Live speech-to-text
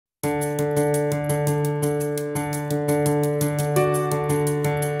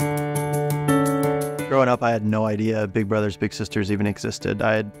up, I had no idea Big Brothers Big Sisters even existed.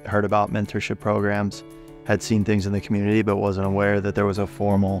 I had heard about mentorship programs, had seen things in the community, but wasn't aware that there was a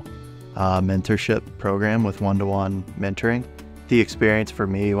formal mentorship program with one-to-one mentoring. The experience for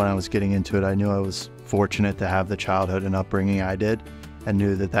me when I was getting into it, I knew I was fortunate to have the childhood and upbringing I did, and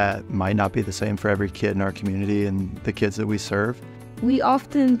knew that that might not be the same for every kid in our community and the kids that we serve. We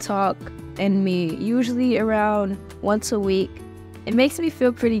often talk and meet, usually around once a week. It makes me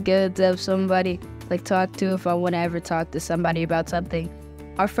feel pretty good to have somebody like talk to if I want to ever talk to somebody about something.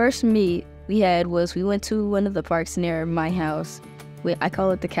 Our first meet we had was we went to one of the parks near my house. I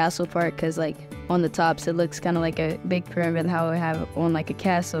call it the castle park because like on the tops it looks kind of like a big pyramid, how I have on like a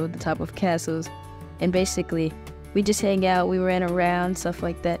castle, the top of castles. And basically we just hang out, we ran around, stuff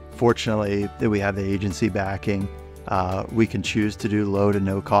like that. Fortunately that we have the agency backing, we can choose to do low to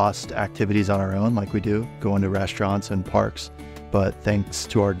no cost activities on our own like we do, going to restaurants and parks. But thanks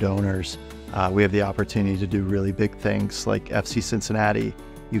to our donors, we have the opportunity to do really big things like FC Cincinnati,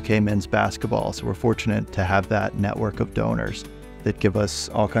 UK men's basketball. So we're fortunate to have that network of donors that give us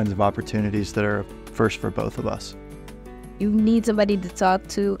all kinds of opportunities that are first for both of us. You need somebody to talk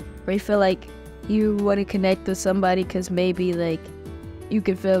to, or you feel like you want to connect with somebody because maybe like you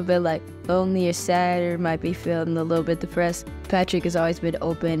can feel a bit like lonely or sad, or might be feeling a little bit depressed. Patrick has always been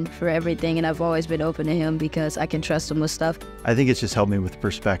open for everything, and I've always been open to him because I can trust him with stuff. I think it's just helped me with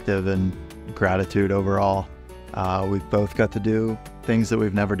perspective and gratitude overall. We've both got to do things that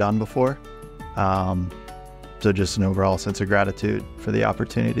we've never done before. So just an overall sense of gratitude for the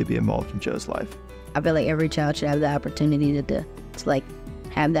opportunity to be involved in Joe's life. I feel like every child should have the opportunity to like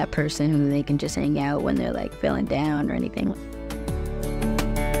have that person who they can just hang out when they're like feeling down or anything.